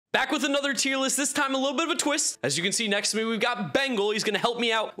Back with another tier list, this time a little bit of a twist. As you can see next to me, we've got Bengal. He's going to help me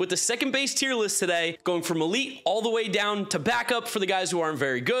out with the second base tier list today, going from elite all the way down to backup for the guys who aren't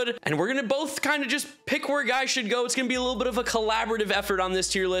very good. And we're going to both kind of just pick where guys should go. It's going to be a little bit of a collaborative effort on this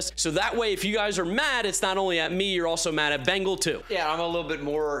tier list. So that way, if you guys are mad, it's not only at me, you're also mad at Bengal too. Yeah, I'm a little bit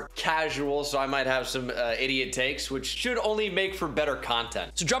more casual, so I might have some idiot takes, which should only make for better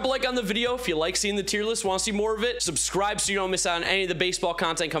content. So drop a like on the video if you like seeing the tier list, want to see more of it. Subscribe so you don't miss out on any of the baseball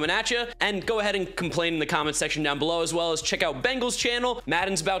content coming at you. And go ahead and complain in the comment section down below, as well as check out Bengal's channel.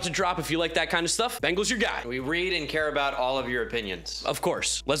 Madden's about to drop if you like that kind of stuff. Bengal's your guy. We read and care about all of your opinions. Of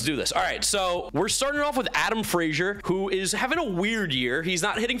course. Let's do this. All right, so we're starting off with Adam Frazier, who is having a weird year. He's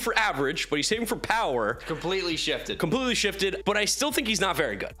not hitting for average, but he's hitting for power. Completely shifted. Completely shifted, but I still think he's not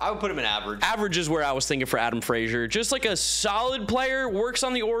very good. I would put him in average. Average is where I was thinking for Adam Frazier. Just like a solid player, works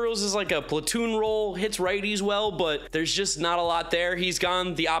on the Orioles as like a platoon role, hits righties well, but there's just not a lot there. He's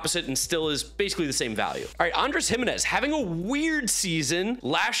gone the opposite and still is basically the same value. All right, Andres Gimenez having a weird season.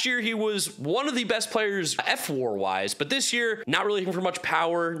 Last year, he was one of the best players F-WAR wise, but this year, not really hitting for much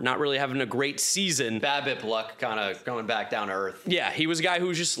power, not really having a great season. BABIP luck kind of going back down to earth. Yeah, he was a guy who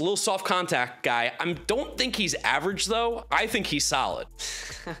was just a little soft contact guy. I don't think he's average though. I think he's solid.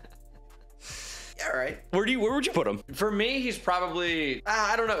 All right. Where would you put him? For me, he's probably,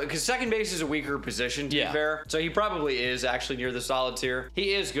 I don't know, because second base is a weaker position, to be fair. So he probably is actually near the solid tier.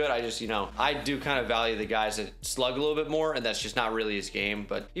 He is good. I just, I do kind of value the guys that slug a little bit more, and that's just not really his game.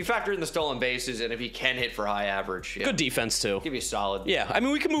 But you factor in the stolen bases, and if he can hit for high average. Yeah. Good defense, too. Give you solid. Yeah, I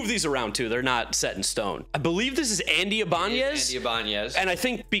mean, we can move these around, too. They're not set in stone. I believe this is Andy Ibanez. Andy Ibanez. And I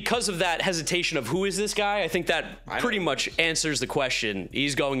think because of that hesitation of who is this guy, I think that pretty much answers the question.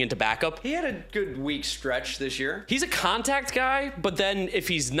 He's going into backup. He had a good week stretch this year. He's a contact guy, but then if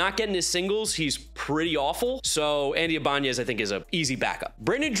he's not getting his singles, he's pretty awful. So Andy Ibanez, I think, is an easy backup.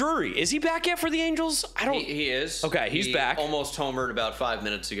 Brandon Drury, is he back yet for the Angels? I don't. He is. Okay, he's back. Almost homered about 5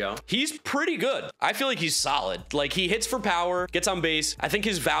 minutes ago. He's pretty good. I feel like he's solid. Like, he hits for power, gets on base. I think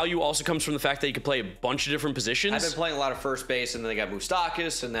his value also comes from the fact that he can play a bunch of different positions. I've been playing a lot of first base, and then they got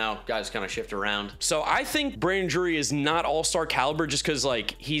Moustakas, and now guys kind of shift around. So I think Brandon Drury is not all-star caliber just because,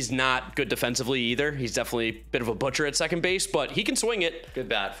 like, he's not good defensively either. He's definitely a bit of a butcher at second base, but he can swing it. Good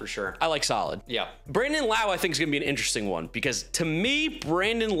bat for sure. I like solid. Yeah. Brandon Lau, I think, is going to be an interesting one because to me,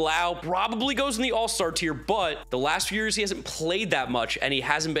 Brandon Lau probably goes in the all-star tier, but the last few years he hasn't played that much and he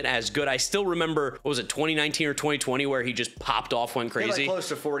hasn't been as good. I still remember, what was it, 2019 or 2020 where he just popped off, went crazy. Like close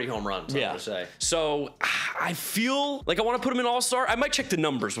to 40 home runs, I would say. So I feel like I want to put him in all-star. I might check the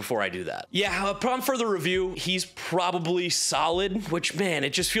numbers before I do that. Yeah, upon further review, he's probably solid, which, man,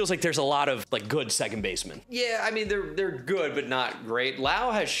 it just feels like there's a lot of like good second basemen. Yeah, I mean, they're good, but not great.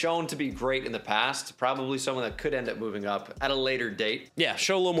 Lau has shown to be great in the past. Probably someone that could end up moving up at a later date. Yeah,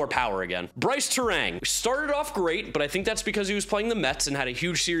 show a little more power again. Bryce Terang started off great, but I think that's because he was playing the Mets and had a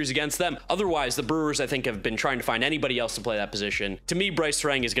huge series against them. Otherwise, the Brewers, I think, have been trying to find anybody else to play that position. To me, Bryce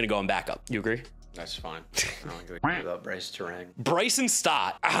Terang is going to go in backup. You agree? That's fine. I don't give about Bryce Terang. Bryson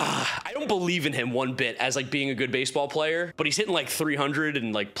Stott. I don't believe in him one bit as like being a good baseball player, but he's hitting like 300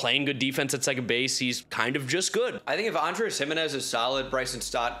 and like playing good defense at second base. He's kind of just good. I think if Andres Gimenez is solid, Bryson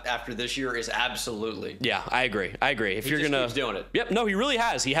Stott after this year is absolutely. Yeah, I agree. If you're gonna keeps doing it. Yep. No, he really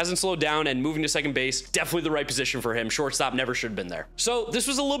has. He hasn't slowed down, and moving to second base, definitely the right position for him. Shortstop never should have been there. So this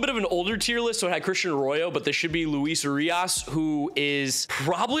was a little bit of an older tier list, so it had Christian Arroyo, but this should be Luis Urias, who is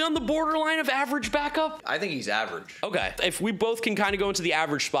probably on the borderline of average backup. I think he's average. Okay. If we both can kind of go into the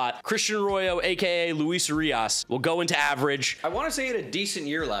average spot, Christian Arroyo, aka Luis Urias, will go into average. I want to say he had a decent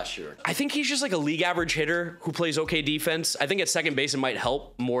year last year. I think he's just like a league average hitter who plays okay defense. I think at second base it might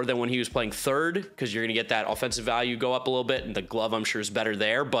help more than when he was playing third because you're going to get that offensive value go up a little bit, and the glove I'm sure is better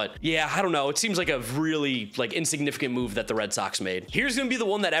there. But yeah, I don't know. It seems like a really like insignificant move that the Red Sox made. Here's going to be the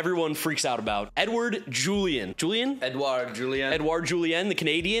one that everyone freaks out about. Edouard Julien, the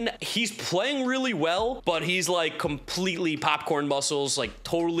Canadian. He's playing really well, but he's like completely popcorn muscles, like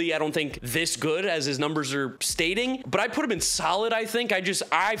totally, I don't think this good as his numbers are stating, but I put him in solid. I think I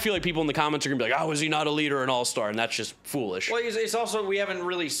feel like people in the comments are gonna be like, oh, is he not a leader, an all-star? And that's just foolish. Well, it's also, we haven't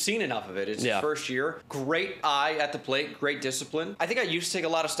really seen enough of it. It's his first year. Great eye at the plate, great discipline. I think I used to take a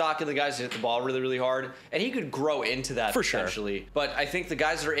lot of stock in the guys that hit the ball really, really hard, and he could grow into that for sure. But I think the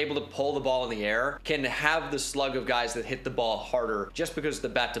guys that are able to pull the ball in the air can have the slug of guys that hit the ball harder just because of the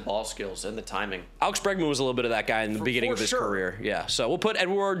bat to ball skills and the timing. timing. Alex Bregman was a little bit of that guy in the beginning of his career. Yeah, so we'll put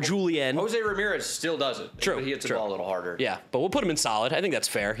Edouard Julien. Jose Ramirez still does it. True. But he hits the ball a little harder. Yeah, but we'll put him in solid. I think that's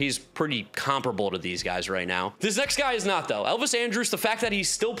fair. He's pretty comparable to these guys right now. This next guy is not, though. Elvis Andrus, the fact that he's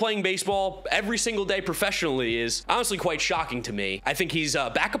still playing baseball every single day professionally is honestly quite shocking to me. I think he's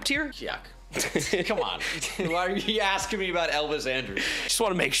backup tier. Yuck. Come on. Why are you asking me about Elvis Andrus? Just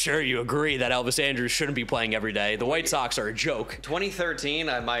want to make sure you agree that Elvis Andrus shouldn't be playing every day. The White Sox are a joke. 2013,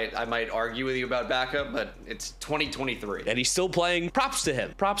 I might argue with you about backup, but it's 2023. And he's still playing. Props to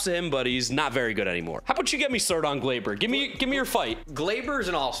him. Props to him, but he's not very good anymore. How about you get me started on Gleyber? Give me your fight. Gleyber's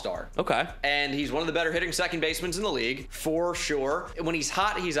an all-star. Okay. And he's one of the better hitting second basemen in the league, for sure. When he's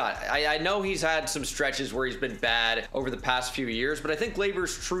hot, he's hot. I know he's had some stretches where he's been bad over the past few years, but I think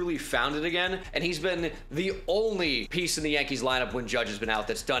Gleyber's truly found it again. And he's been the only piece in the Yankees lineup when Judge has been out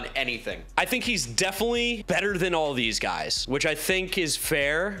that's done anything. I think he's definitely better than all these guys, which I think is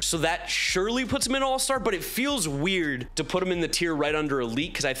fair. So that surely puts him in all-star, but it feels weird to put him in the tier right under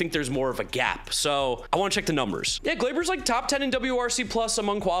elite because I think there's more of a gap. So I want to check the numbers. Yeah, Gleyber's like top 10 in WRC plus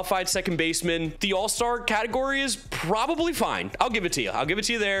among qualified second basemen. The all-star category is probably fine. I'll give it to you. I'll give it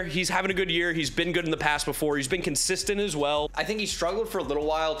to you there. He's having a good year. He's been good in the past before. He's been consistent as well. I think he struggled for a little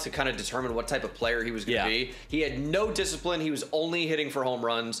while to kind of determine what type of player he was going to be. He had no discipline. He was only hitting for home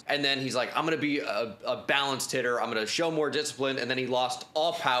runs. And then he's like, I'm going to be a balanced hitter. I'm going to show more discipline. And then he lost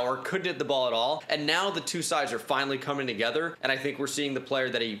all power, couldn't hit the ball at all. And now the two sides are finally coming together. And I think we're seeing the player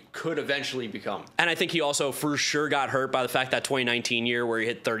that he could eventually become. And I think he also for sure got hurt by the fact that 2019 year where he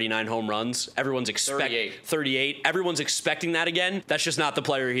hit 39 home runs. Everyone's expecting 38. Everyone's expecting that again. That's just not the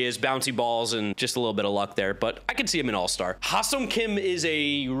player he is. Bouncy balls and just a little bit of luck there. But I can see him in all-star. Ha-Seong Kim is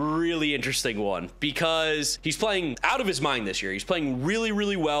a really interesting one because he's playing out of his mind this year. He's playing really,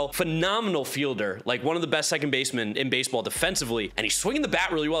 really well. Phenomenal fielder, like one of the best second basemen in baseball defensively, and he's swinging the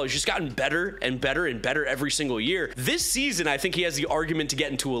bat really well. He's just gotten better and better and better every single year. This season, I think he has the argument to get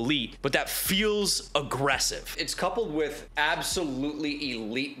into elite, but that feels aggressive. It's coupled with absolutely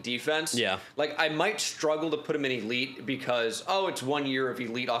elite defense. Yeah. Like, I might struggle to put him in elite because, oh, it's 1 year of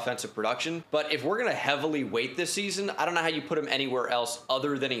elite offensive production, but if we're going to heavily weight this season, I don't know how you put him anywhere else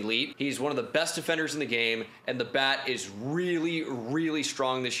other than elite. He's one of the best defenders in the game, and the bat is really, really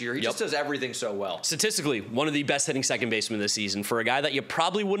strong this year. He just does everything so well. Statistically, one of the best hitting second basemen this season. For a guy that you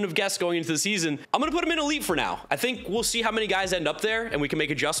probably wouldn't have guessed going into the season, I'm going to put him in elite for now. I think we'll see how many guys end up there, and we can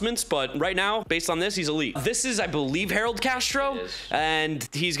make adjustments, but right now, based on this, he's elite. This is, I believe, Harold Castro, and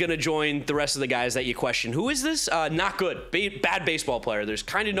he's going to join the rest of the guys that you question. Who is this? Not good. Bad baseball player. There's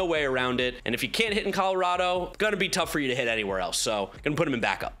kind of no way around it, and if you can't hit in Colorado, going to be tough for you to hit anywhere else, so going to put him in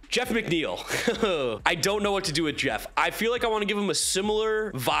backup. Jeff McNeil. I don't know what to do with Jeff. I feel like I want to give him a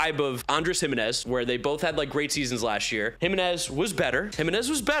similar vibe of Andres Gimenez, where they both had like great seasons last year. Gimenez was better,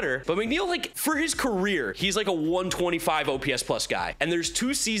 but McNeil, like for his career, he's like a 125 OPS plus guy. And there's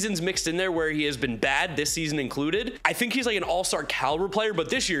 2 seasons mixed in there where he has been bad, this season included. I think he's like an all-star caliber player, but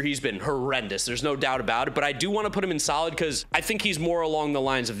this year he's been horrendous. There's no doubt about it, but I do want to put him in solid because I think he's more along the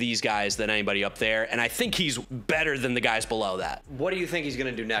lines of these guys than anybody up there. And I think he's better than the guys below that. What do you think he's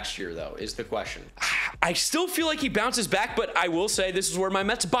going to do next year, though, is the question. I still feel like he bounces back, but I will say this is where my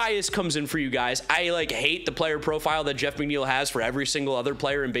Mets bias comes in for you guys. I like hate the player profile that Jeff McNeil has for every single other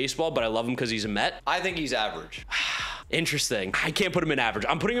player in baseball, but I love him because he's a Met. I think he's average. Interesting. I can't put him in average.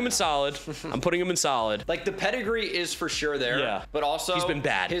 I'm putting him in solid. Like, the pedigree is for sure there, but also he's been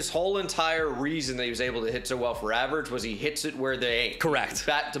bad. His whole entire reason that he was able to hit so well for average was he hits it where they ain't. Correct.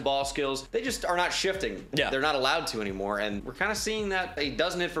 Bat to ball skills, they just are not shifting. Yeah. They're not allowed to anymore, and we're kind of seeing that he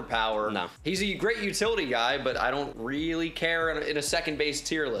doesn't hit for power. No. He's a great utility guy, but I don't really care in a second base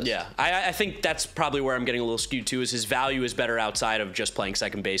tier list. Yeah. I think that's probably where I'm getting a little skewed too, is his value is better outside of just playing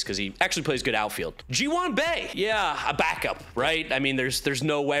second base because he actually plays good outfield. Ji-Hwan Bae. Yeah, a backup, right? I mean, there's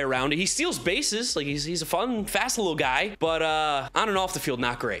no way around it. He steals bases. Like, he's a fun, fast little guy, but on and off the field,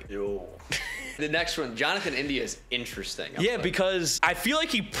 not great. Yo. The next one, Jonathan India, is interesting. Because I feel like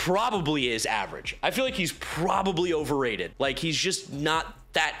he probably is average. I feel like he's probably overrated. Like, he's just not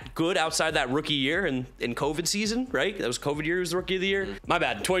that good outside that rookie year in COVID season, right? That was COVID year, he was the rookie of the year. My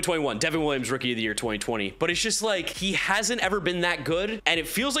bad, 2021, Devin Williams, rookie of the year, 2020. But it's just like, he hasn't ever been that good, and it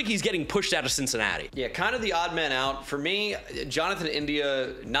feels like he's getting pushed out of Cincinnati. Yeah, kind of the odd man out. For me, Jonathan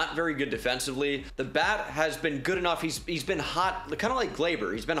India, not very good defensively. The bat has been good enough. He's been hot, kind of like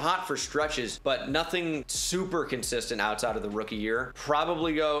Gleyber. He's been hot for stretches, but nothing super consistent outside of the rookie year.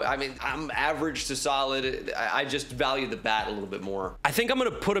 Probably go, I mean, I'm average to solid. I just value the bat a little bit more. I think I'm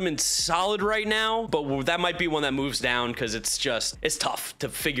going to put him in solid right now, but that might be one that moves down because it's tough to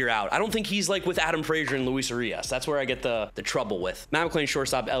figure out. I don't think he's like with Adam Frazier and Luis Urias. That's where I get the trouble with. Matt McLean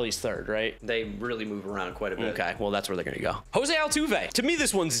shortstop, Ellie's third, right? They really move around quite a bit. Okay, well, that's where they're going to go. Jose Altuve. To me,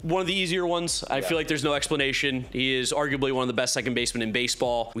 this one's one of the easier ones. I feel like there's no explanation. He is arguably one of the best second basemen in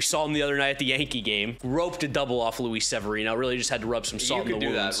baseball. We saw him the other night at the Yankee game. Roped a double off Luis Severino. Really just had to rub some salt in the wounds. You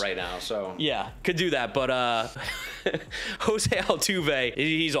could do that right now, so. Yeah, could do that, but Jose Altuve,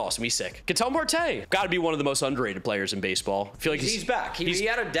 he's awesome. He's sick. Ketel Marte, got to be one of the most underrated players in baseball. I feel like he's back. He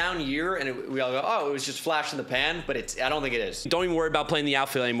had a down year, and we all go, oh, it was just flash in the pan, but I don't think it is. Don't even worry about playing the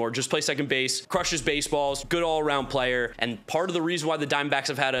outfield anymore. Just play second base, crushes baseballs, good all-around player, and part of the reason why the Diamondbacks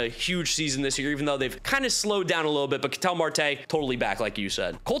have had a huge season this year, even though they've kind of slowed down a little bit, but Ketel Marte, totally back, like you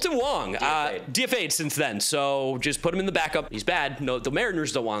said. Colton Wong, DFA'd since then, so just put him in the backup. He's bad. No, the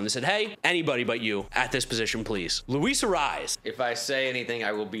Mariners don't want him. They said, hey, anybody but you at this position, please. Luis Urias. If I say anything,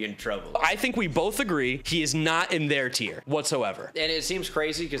 I will be in trouble. I think we both agree he is not in their tier whatsoever. And it seems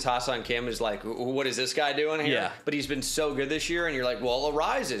crazy because Hassan Kim is like, what is this guy doing here? Yeah. But he's been so good this year, and you're like, well,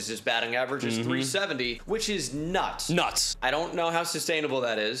 Urias, his batting average is 370, which is nuts. Nuts. I don't know how sustainable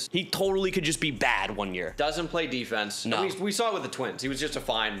that is. He totally could just be bad one year. Doesn't play defense. No. We saw it with the Twins. He was just a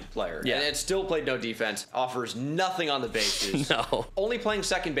fine player. Yeah. And still played no defense. Offers nothing on the bases. No. Only playing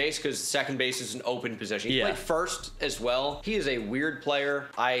second base because second base is an open position. He played first as well. He is a weird player.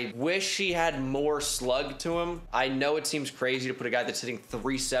 I wish he had more slug to him. I know it seems crazy to put a guy that's hitting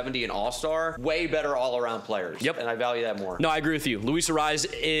 370 in All-Star. Way better all-around players. Yep. And I value that more. No, I agree with you. Luis Urias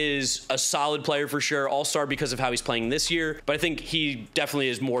is a solid player for sure. All-Star because of how he's playing this year. But I think he definitely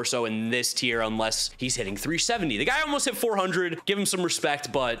is more so in this tier unless he's hitting 370. The guy almost hit 400. Give him some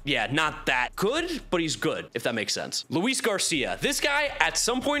respect, but yeah, not that good, but he's good, if that makes sense. Luis Garcia. This guy, at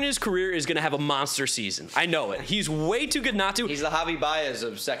some point in his career, is going to have a monster season. I know it. He's way too good not to. He's the Javi Baez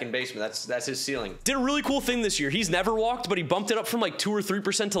of second baseman. That's his ceiling. Did a really cool thing this year. He's never walked, but he bumped it up from like 2 or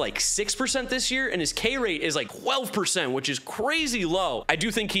 3% to like 6% this year, and his K rate is like 12%, which is crazy low. I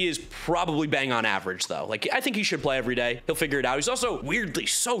do think he is probably bang on average, though. Like, I think he should play every day. He'll figure it out. He's also weirdly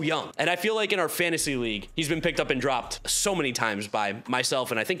so young, and I feel like in our fantasy league, he's been picked up and dropped so many times by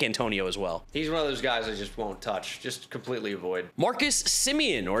myself, and I think Antonio as well. He's one of those guys I just won't touch. Just completely avoid. Marcus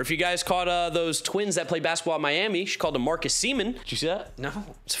Semien, or if you guys caught those twins that play basketball at Miami, she called him Marcus Seaman. Did you see that? No.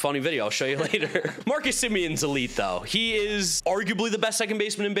 It's a funny video. I'll show you later. Marcus Semien's elite, though. He is arguably the best second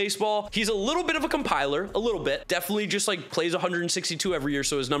baseman in baseball. He's a little bit of a compiler, a little bit. Definitely just like plays 162 every year,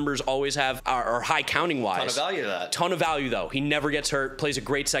 so his numbers always are high counting wise. Ton of value to that. Ton of value, though. He never gets hurt, plays a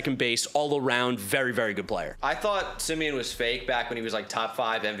great second base, all around, very, very good player. I thought Semien was fake back when he was like top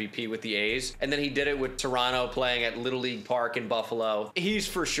 5 MVP with the A's, and then he did it with Toronto playing at Little League Park in Buffalo. He's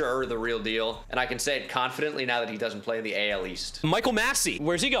for sure the real deal, and I can say it confidently now that he doesn't play in the AL East. Michael Massey,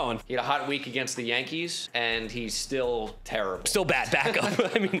 where's he going? He had a hot week against the Yankees, and he's still terrible. Still bad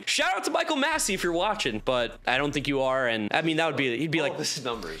backup. I mean, shout out to Michael Massey if you're watching, but I don't think you are, and I mean, that would be, he'd be like, this is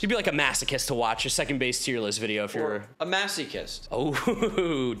numbers. He'd be like a masochist to watch a second base tier list video if you're a masochist.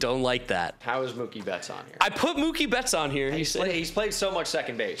 Oh, don't like that. How is Mookie Betts on here? I put Mookie Betts on here. He's played so much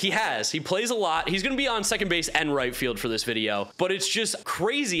second base. He has. He plays a lot. He's going to be on second base and right field for this video, but it's just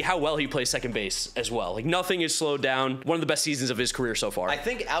crazy how well he plays second base as well. Like, nothing is slowed down. One of the best seasons of his career so far. I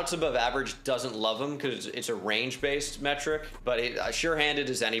think outs above average doesn't love him because it's a range-based metric, but sure-handed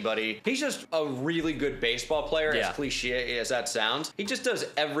as anybody. He's just a really good baseball player, as cliche as that sounds. He just does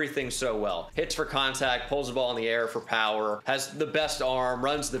everything so well. Hits for contact, pulls the ball in the air for power, has the best arm,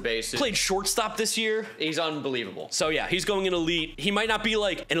 runs the bases. Played shortstop this year. He's unbelievable. So yeah, he's going in elite. He might not be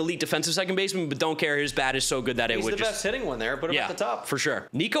like an elite defensive second baseman, but don't care. His bat is so good that he's the best hitting one there. Put him at the top. For sure.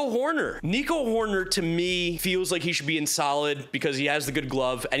 Nico Hoerner to me feels like he should be in solid because he has the good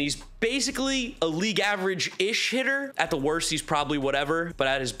glove and he's basically a league average-ish hitter. At the worst, he's probably whatever, but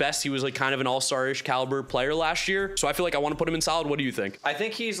at his best, he was like kind of an all-star-ish caliber player last year. So I feel like I want to put him in solid. What do you think? I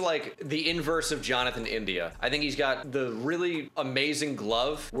think he's like the inverse of Jonathan India. I think he's got the really amazing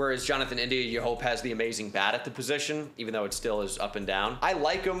glove, whereas Jonathan India, you hope, has the amazing bat at the position, even though it still is up and down. I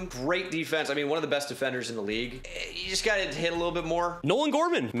like him. Great defense. I mean, one of the best defenders in the league. You just got to hit a little bit more. Nolan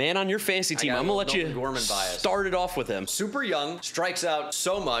Gorman, man on your fantasy team. I'm going to let you start it off with him. Super young, strikes out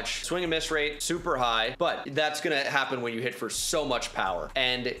so much, swing and miss rate super high, but that's going to happen when you hit for so much power.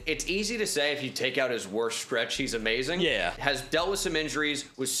 And it's easy to say if you take out his worst stretch, he's amazing. Yeah. Has dealt with some injuries,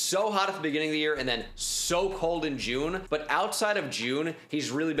 was so hot at the beginning of the year and then so cold in June. But outside of June,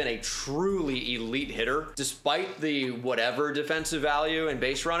 he's really been a truly elite hitter. Despite the whatever defensive value and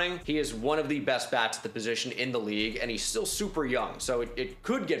base running, he is one of the best bats at the position in the league, and he's still super young, so it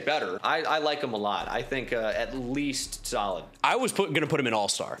could get better. I like him a lot. I think at least solid. I was going to put him in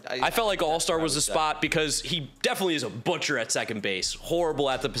All-Star. I felt like All-Star was the spot because he definitely is a butcher at second base. Horrible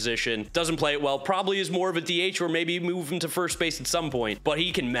at the position. Doesn't play it well. Probably is more of a DH or maybe move him to first base at some point. But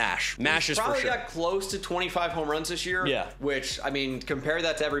he can mash. Mash is for sure. Probably got close to 25 home runs this year. Yeah. Which, I mean, compare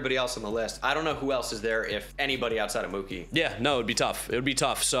that to everybody else on the list. I don't know who else is there, if anybody outside of Mookie. Yeah, no, it'd be tough. It would be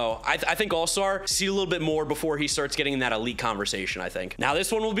tough. So I think All-Star, see a little bit more before he starts getting in that elite conversation, I think. Now,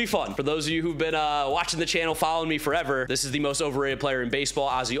 this one will be fun. For those of you who've been watching the channel, following me forever, this is the most overrated player in baseball,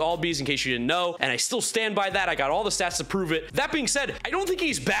 Ozzie Albies, in case you didn't know. And I still stand by that. I got all the stats to prove it. That being said, I don't think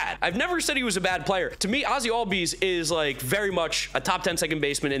he's bad. I've never said he was a bad player. To me, Ozzie Albies is like very much a top 10 second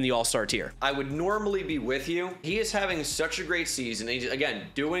baseman in the All-Star tier. I would normally be with you. He is having such a great season. He's, again,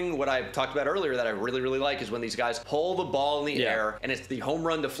 doing what I talked about earlier that I really, really like is when these guys pull the ball in the air, and it's the home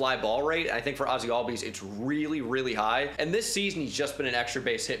run to fly ball rate. I think for Ozzie Albies, it's really, really high. And this season, he's just been an extra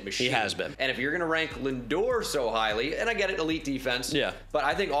base hit machine. He has been. And if you're going to rank Lindor so highly, and I get it, elite defense. Yeah. But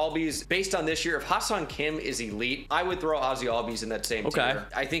I think Albies, based on this year, if Hassan Kim is elite, I would throw Ozzie Albies in that same tier.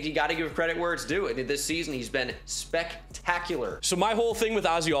 I think you got to give credit where it's due. And this season, he's been spectacular. So my whole thing with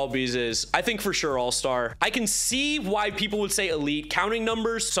Ozzie Albies is, I think for sure All-Star. I can see why people would say elite. Counting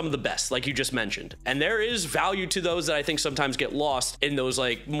numbers, some of the best, like you just mentioned. And there is value to those that I think sometimes get lost in those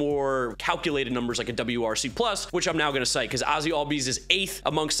like more calculated numbers like a WRC plus, which I'm now going to cite because Ozzie Albies is 8th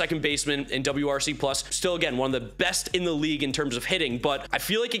amongst second basemen in WRC plus. Still, again, one of the best in the league in terms of hitting, but I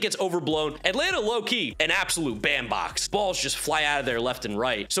feel like it gets overblown. Atlanta, low-key, an absolute bandbox. Balls just fly out of there left and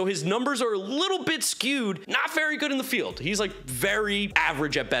right. So his numbers are a little bit skewed, not very good in the field. He's like very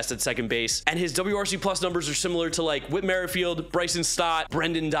average at best at second base, and his WRC plus numbers are similar to like Whit Merrifield, Bryson Stott,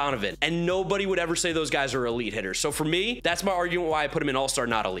 Brendan Donovan, and nobody would ever say those guys are elite hitters. So for me, that's my argument why I put him in All-Star,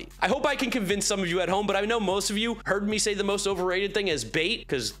 not elite. I hope I can convince some of you at home, but I know most of you heard me say the most overrated thing as bait,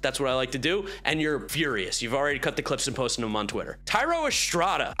 because that's what I like to do, and you're furious. You've already cut the clips and posted them on Twitter. Thairo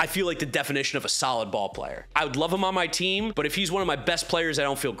Estrada, I feel like the definition of a solid ball player. I would love him on my team, but if he's one of my best players, I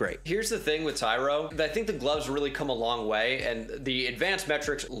don't feel great. Here's the thing with Thairo. I think the gloves really come a long way, and the advanced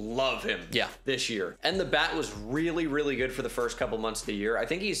metrics love him this year. And the bat was really, really good for the first couple months of the year. I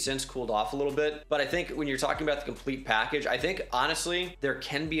think he's since cooled off a little bit, but I think when you're talking about the complete package, I think, honestly, there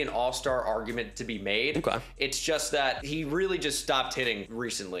can be an all-star argument to be made. Okay. It's just that he really just stopped hitting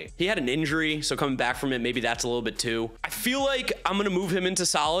recently. He had an injury, so coming back from it, maybe that's a little bit too. I feel like I'm going to move him into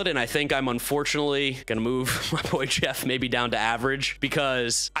solid, and I think I'm unfortunately going to move my boy Jeff maybe down to average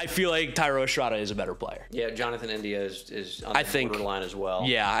because I feel like Thairo Estrada is a better player. Yeah, Jonathan India is on the borderline as well.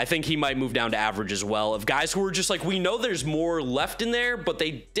 Yeah, I think he might move down to average as well. Of guys who are just like, we know there's more left in there, but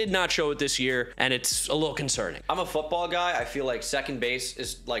they did not show it this year, and it's a little concerning. I'm a football guy. I feel like second base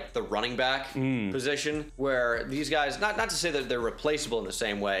is like the running back position where these guys, not to say that they're replaceable in the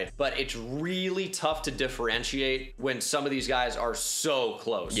same way, but it's really tough to differentiate when some of these guys are so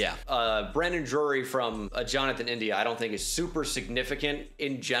close. Yeah. Brandon Drury from Jonathan India, I don't think is super significant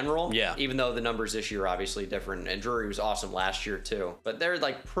in general. Yeah. Even though the numbers this year are obviously different, and Drury was awesome last year too. But they're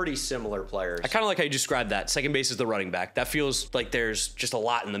like pretty similar players. I kind of like how you described that. Second base is the running back. That feels like there's just a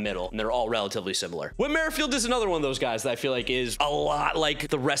lot in the middle, and they're all relatively similar. Whit Merrifield is another one of those guys that I feel like is a lot like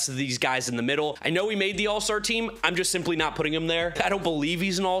the rest of these guys in the middle. I know he made the All-Star team. I'm just simply not putting him there. I don't believe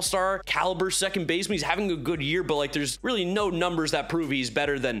he's an All-Star caliber second baseman. He's having a good year, but like there's really no numbers that prove he's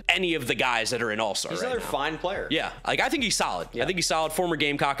better than any of the guys that are in All-Star. He's another fine player. Yeah, like I think he's solid. Yeah. I think he's solid. Former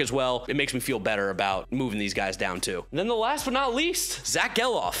Gamecock as well. It makes me feel better about moving these guys down too. And then the last but not least, Zach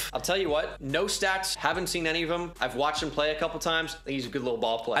Geloff. I'll tell you what, no stats, haven't seen any of them. I've watched him play a couple times. I think he's a good little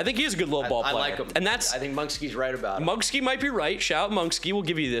ball player. I think he is a good little ball player. I like him. And that's, I think Munksky's right about it. Munksky might be right. Shout out Munksky. We'll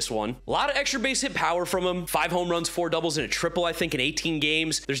give you this one. A lot of extra base hit power from him. 5 home runs, 4 doubles, and a triple, I think, in 18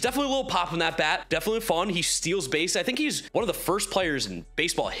 games. There's definitely a little pop in that bat. Definitely fun. He steals base. I think he's one of the first players in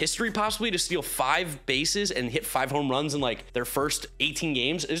baseball history possibly to steal 5 bases and hit 5 home runs in like their first 18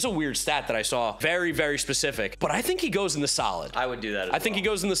 games. It's a weird stat that I saw. Very, very specific. But I think he goes in the solid. I would do that as I think he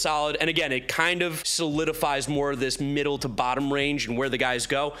goes in the solid. And again, it kind of solidifies more of this middle to bottom range and where the guys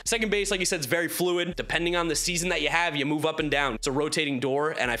go. Second base, like you said, is very fluid. Depending on the season that you have, you move up and down. It's a rotating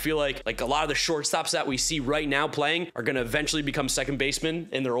door. And I feel like a lot of the shortstops that we see right now playing are going to eventually become second basemen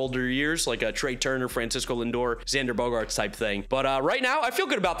in their older years, like a Trey Turner, Francisco Lindor, Xander Bogaerts type thing. But right now, I feel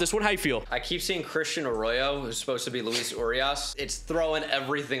good about this one. How you feel? I keep seeing Christian Arroyo, who's supposed to be Luis Urias. It's throwing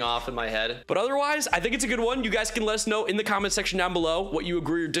everything off in my head. But otherwise, I think it's a good one. You guys can let us know in the comment section down below what you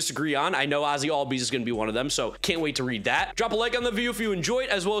agree or disagree on. I know Ozzie Albies is going to be one of them, so can't wait to read that. Drop a like on the video if you enjoyed,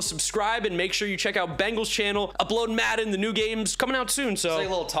 as well as subscribe, and make sure you check out Bengals channel. Upload Madden, the new games coming out soon. So it's like a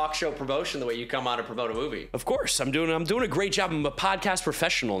little talk show promotion the way you come on to promote a movie. Of course, I'm doing a great job. I'm a podcast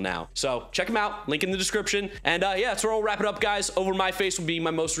professional now. So check them out. Link in the description. And And yeah, so we'll wrap it up, guys. Over my face will be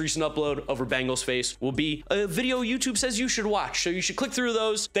my most recent upload. Over Bangles' face will be a video YouTube says you should watch. So you should click through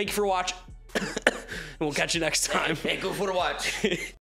those. Thank you for watching. And we'll catch you next time. Hey, go for the watch.